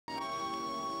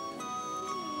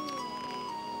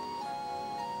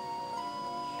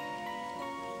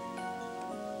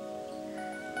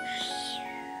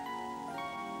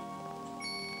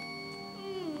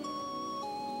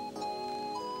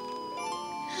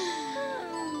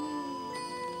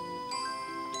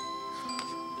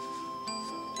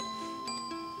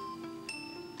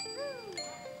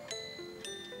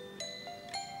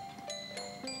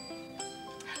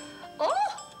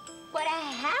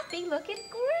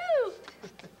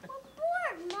I'm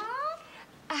bored, Mom.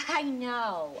 I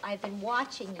know. I've been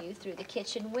watching you through the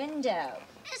kitchen window.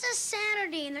 It's a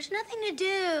Saturday and there's nothing to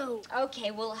do.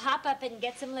 Okay, we'll hop up and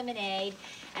get some lemonade,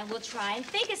 and we'll try and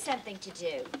think of something to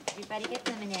do. Everybody get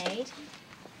lemonade.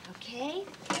 Okay?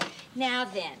 Now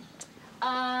then,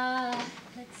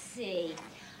 let's see.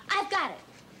 I've got it.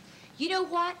 You know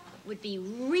what would be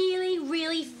really,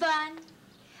 really fun?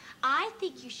 I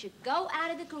think you should go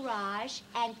out of the garage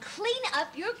and clean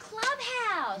up your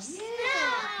clubhouse. Yeah.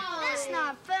 No, that's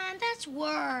not fun. That's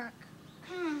work.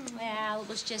 Well, it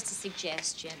was just a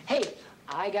suggestion. Hey,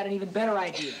 I got an even better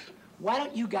idea. Why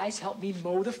don't you guys help me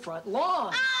mow the front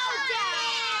lawn? Oh,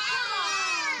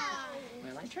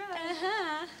 Dad! Well, I tried.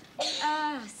 Uh-huh.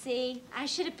 Oh, see, I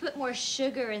should have put more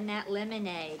sugar in that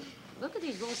lemonade. Look at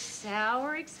these little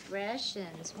sour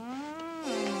expressions.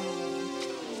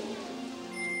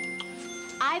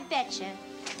 I betcha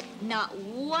not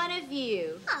one of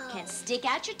you can stick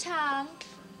out your tongue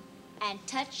and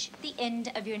touch the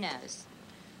end of your nose.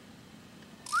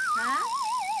 Huh?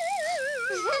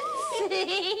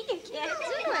 See? You can't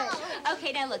do it.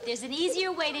 Okay, now look, there's an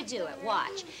easier way to do it.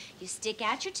 Watch. You stick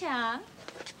out your tongue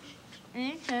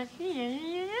and touch the end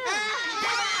of your nose.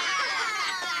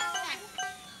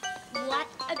 What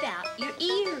about your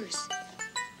ears?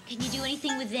 Can you do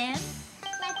anything with them?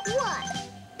 Like what?